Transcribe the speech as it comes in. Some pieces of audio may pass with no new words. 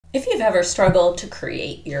If you've ever struggled to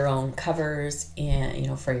create your own covers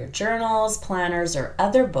for your journals, planners, or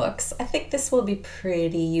other books, I think this will be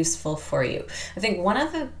pretty useful for you. I think one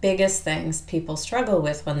of the biggest things people struggle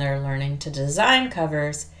with when they're learning to design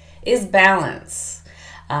covers is balance.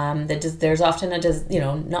 There's often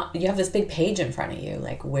you have this big page in front of you,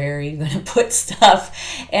 like where are you going to put stuff?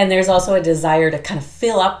 And there's also a desire to kind of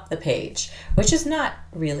fill up the page, which is not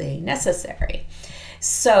really necessary.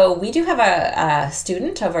 So we do have a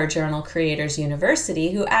student of our Journal Creators University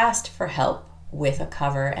who asked for help with a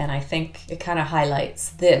cover, and I think it kind of highlights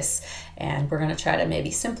this. And we're going to try to maybe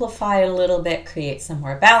simplify it a little bit, create some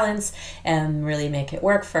more balance, and really make it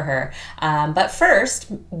work for her. But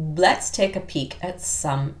first, let's take a peek at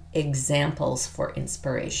some examples for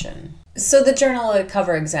inspiration. So the journal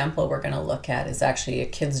cover example we're going to look at is actually a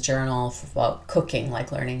kid's journal about cooking,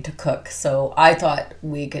 like learning to cook. So I thought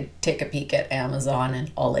we could take a peek at Amazon,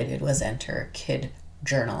 and all I did was enter kid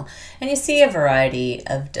journal. And you see a variety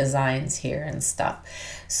of designs here and stuff.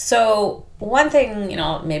 So one thing,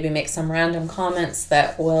 maybe make some random comments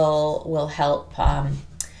that will help,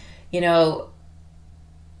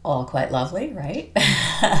 all quite lovely, right?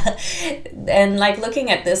 And like looking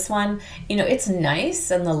at this one, it's nice,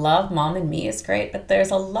 and the love mom and me is great, but there's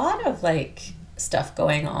a lot of like stuff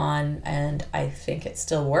going on, and I think it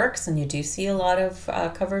still works, and you do see a lot of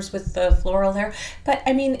covers with the floral there, but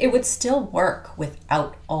I mean it would still work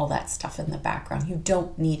without all that stuff in the background. You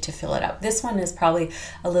don't need to fill it out. This one is probably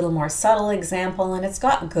a little more subtle example, and it's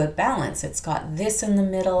got good balance. It's got this in the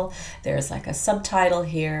middle, there's like a subtitle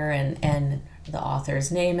here and the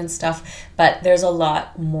author's name and stuff, but there's a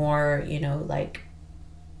lot more, like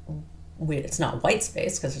it's not white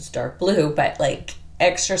space because it's dark blue, but like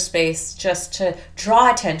extra space just to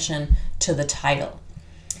draw attention to the title.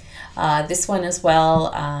 This one as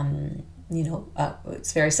well,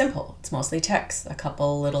 it's very simple. It's mostly text, a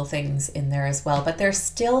couple little things in there as well, but there's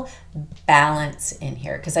still balance in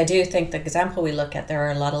here, because I do think the example we look at, there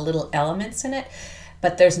are a lot of little elements in it,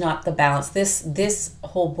 but there's not the balance. This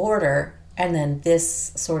whole border, and then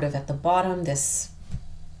this sort of at the bottom, this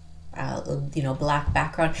black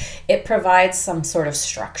background, it provides some sort of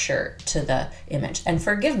structure to the image. And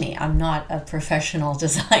forgive me, I'm not a professional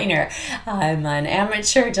designer. I'm an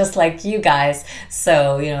amateur just like you guys.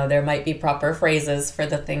 So, there might be proper phrases for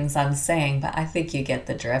the things I'm saying, but I think you get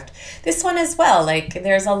the drift. This one as well, like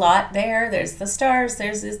there's a lot there. There's the stars,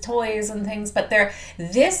 there's his toys and things, but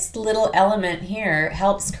this little element here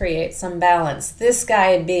helps create some balance. This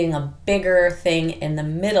guy being a bigger thing in the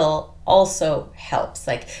middle also helps.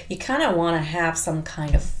 Like you kind of want to have some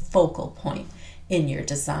kind of focal point in your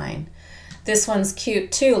design. This one's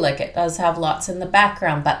cute too, like it does have lots in the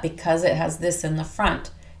background, but because it has this in the front,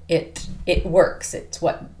 it works. It's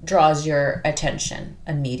what draws your attention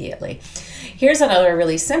immediately. Here's another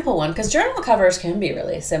really simple one, because journal covers can be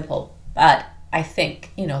really simple, but I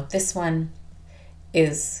think this one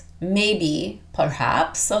is maybe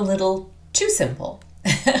perhaps a little too simple.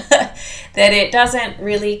 That it doesn't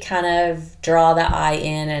really kind of draw the eye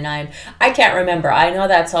in, and I can't remember. I know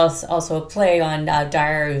that's also a play on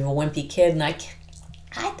Diary of a Wimpy Kid, and I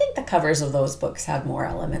think the covers of those books had more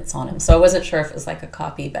elements on them, so I wasn't sure if it was like a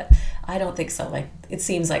copy, but I don't think so. Like it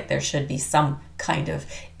seems like there should be some kind of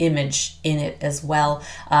image in it as well.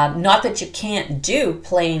 Not that you can't do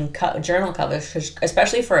plain journal covers,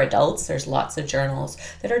 especially for adults. There's lots of journals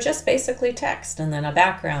that are just basically text and then a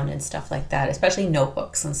background and stuff like that, especially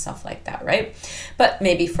notebooks and stuff like that, right? But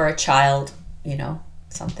maybe for a child,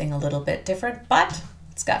 something a little bit different, but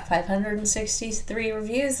it's got 563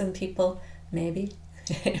 reviews, and people maybe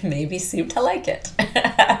seem to like it.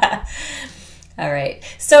 All right,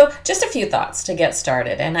 so just a few thoughts to get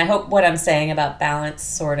started, and I hope what I'm saying about balance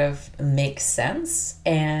sort of makes sense,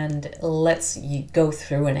 and let's go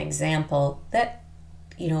through an example that,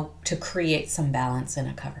 to create some balance in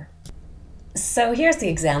a cover. So here's the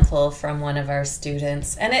example from one of our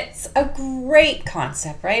students, and it's a great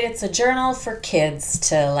concept, right? It's a journal for kids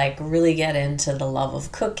to like really get into the love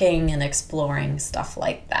of cooking and exploring stuff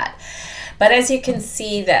like that. But as you can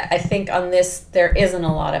see, that I think on this there isn't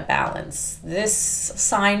a lot of balance. This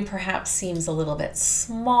sign perhaps seems a little bit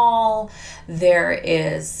small. There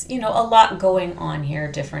is, a lot going on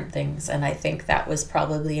here, different things, and I think that was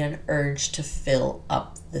probably an urge to fill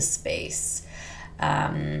up the space.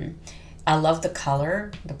 I love the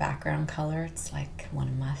color, the background color. It's like one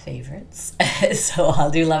of my favorites. So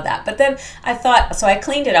I do love that. But then I thought, so I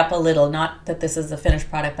cleaned it up a little, not that this is the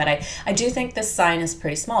finished product, but I do think this sign is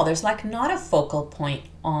pretty small. There's like not a focal point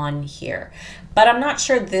on here, but I'm not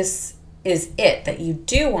sure this is it, that you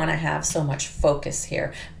do want to have so much focus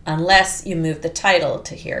here, unless you move the title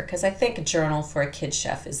to here, because I think a journal for a kid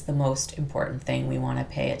chef is the most important thing we want to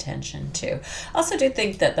pay attention to. I also do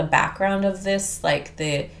think that the background of this, like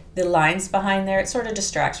the lines behind there, it sort of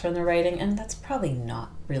distracts from the writing, and that's probably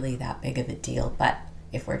not really that big of a deal. But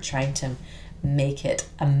if we're trying to make it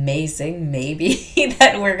amazing, maybe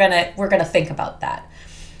that we're gonna think about that.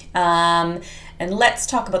 And let's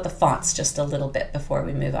talk about the fonts just a little bit before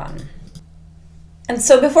we move on. And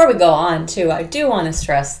so before we go on too, I do want to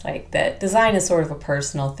stress like that design is sort of a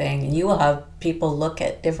personal thing, and you will have people look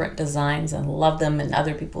at different designs and love them, and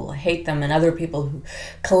other people will hate them, and other people who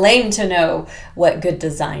claim to know what good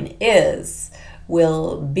design is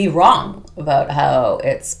will be wrong about how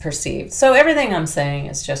it's perceived. So everything I'm saying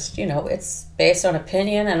is just, you know, it's based on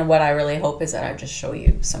opinion, and what I really hope is that I just show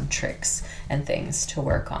you some tricks and things to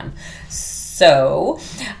work on. So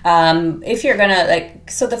if you're gonna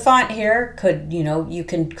like, so the font here could, you know, you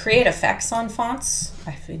can create effects on fonts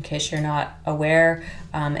in case you're not aware,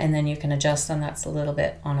 and then you can adjust them. That's a little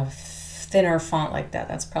bit on a thinner font like that.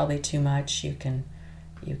 That's probably too much. You can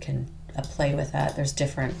play with that. There's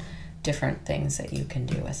different things that you can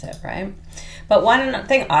do with it, right? But one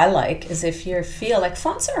thing I like is if you feel like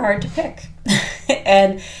fonts are hard to pick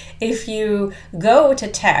and if you go to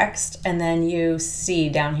text and then you see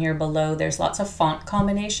down here below there's lots of font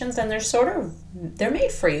combinations, and they're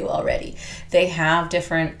made for you already. They have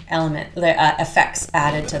different effects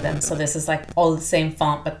added to them. So this is like all the same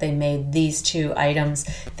font, but they made these two items.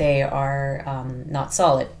 They are not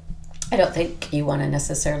solid. I don't think you want to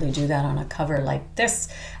necessarily do that on a cover like this,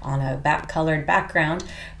 on a colored background,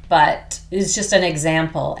 but it's just an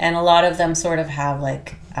example. And a lot of them sort of have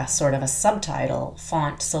like a sort of a subtitle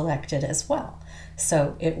font selected as well.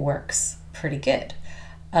 So it works pretty good.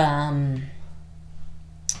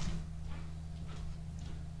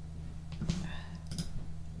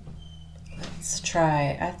 Let's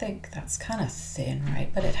try, I think that's kind of thin, right?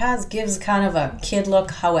 But it gives kind of a kid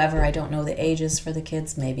look. However, I don't know the ages for the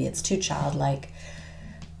kids. Maybe it's too childlike.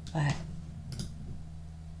 But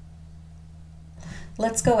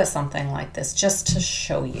let's go with something like this just to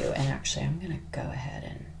show you. And actually, I'm going to go ahead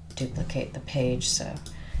and duplicate the page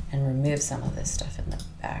and remove some of this stuff in the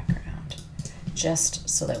background, just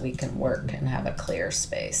so that we can work and have a clear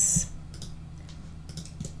space.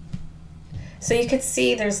 So you could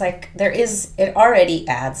see it already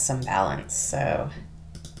adds some balance. So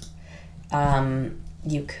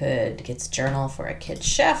you could get journal for a kid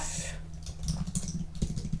chef.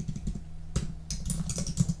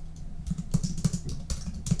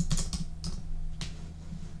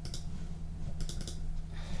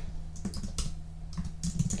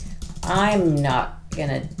 I'm not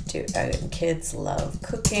gonna do, kids love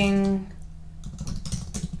cooking.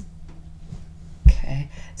 Okay,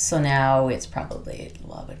 so now it's probably,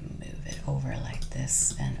 well, I would move it over like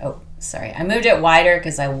this, and oh, sorry, I moved it wider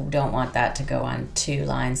because I don't want that to go on two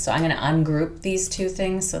lines. So I'm gonna ungroup these two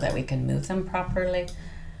things so that we can move them properly,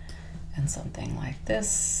 and something like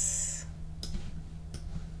this.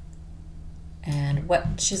 And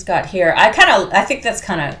what she's got here, I think that's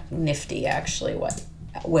kind of nifty actually, what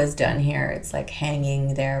was done here. It's like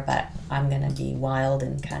hanging there, but I'm gonna be wild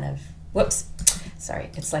and kind of, whoops,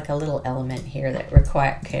 sorry, it's like a little element here that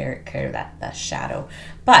require that shadow.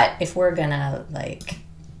 But if we're gonna like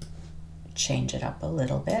change it up a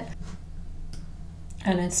little bit,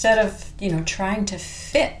 and instead of, you know, trying to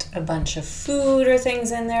fit a bunch of food or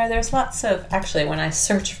things in there, there's lots of, actually when I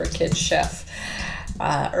searched for Kids Chef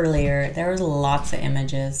earlier, there was lots of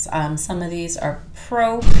images. Some of these are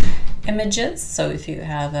pro images, so if you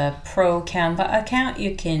have a pro Canva account,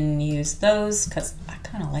 you can use those, because I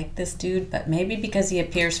kind of like this dude, but maybe because he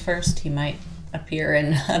appears first, he might appear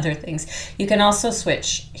in other things. You can also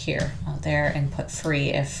switch here, there, and put free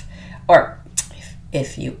if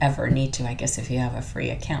you ever need to. I guess if you have a free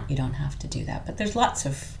account, you don't have to do that, but there's lots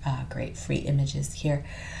of great free images here.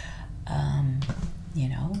 You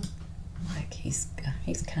know, like he's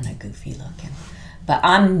kind of goofy looking. But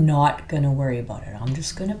I'm not going to worry about it. I'm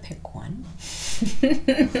just going to pick one.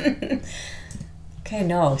 Okay,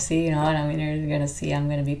 no, see, you know what? I mean, you're going to see I'm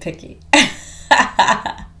going to be picky.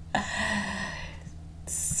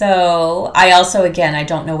 So I also, again, I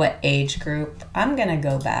don't know what age group. I'm going to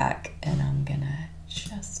go back and I'm going to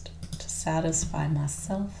just, to satisfy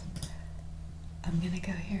myself, I'm going to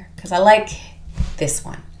go here because I like this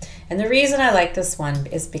one. And the reason I like this one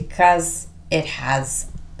is because it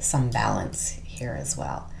has some balance here as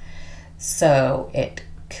well. So it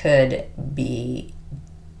could be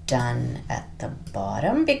done at the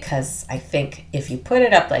bottom, because I think if you put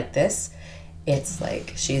it up like this, it's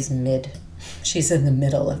like she's mid she's in the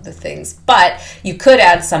middle of the things. But you could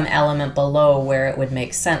add some element below where it would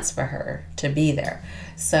make sense for her to be there.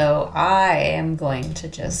 So I am going to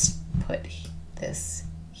just put this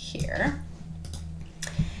here.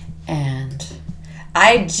 And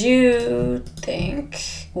I do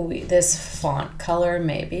think this font color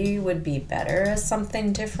maybe would be better as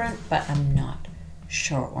something different, but I'm not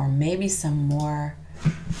sure. Or maybe some more,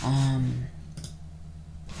 I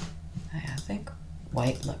think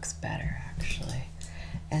white looks better actually.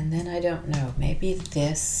 And then I don't know, maybe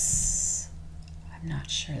this, I'm not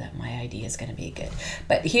sure that my idea is going to be good.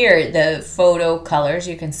 But here, the photo colors,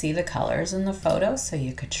 you can see the colors in the photo, so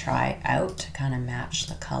you could try out to kind of match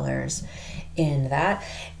the colors in that.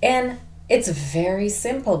 And it's very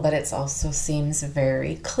simple, but it also seems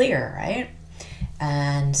very clear, right?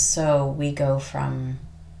 And so we go from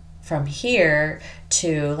here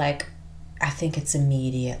to, like, I think it's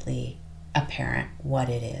immediately apparent what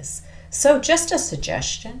it is. So just a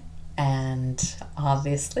suggestion, and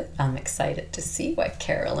obviously I'm excited to see what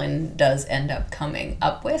Carolyn does end up coming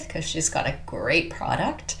up with, because she's got a great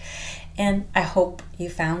product, and I hope you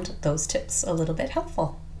found those tips a little bit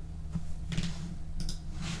helpful.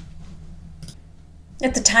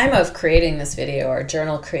 At the time of creating this video, our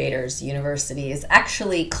Journal Creators University is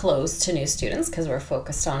actually closed to new students because we're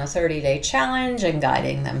focused on a 30-day challenge and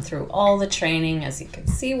guiding them through all the training. As you can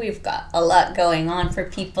see, we've got a lot going on for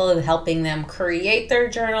people, helping them create their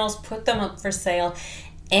journals, put them up for sale,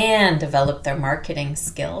 and develop their marketing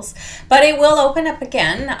skills. But it will open up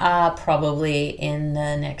again probably in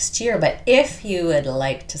the next year. But if you would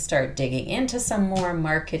like to start digging into some more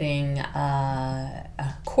marketing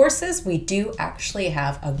courses, we do actually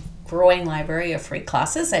have a growing library of free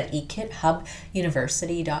classes at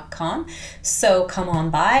ekithubuniversity.com. So come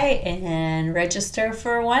on by and register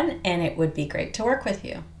for one, and it would be great to work with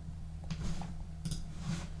you.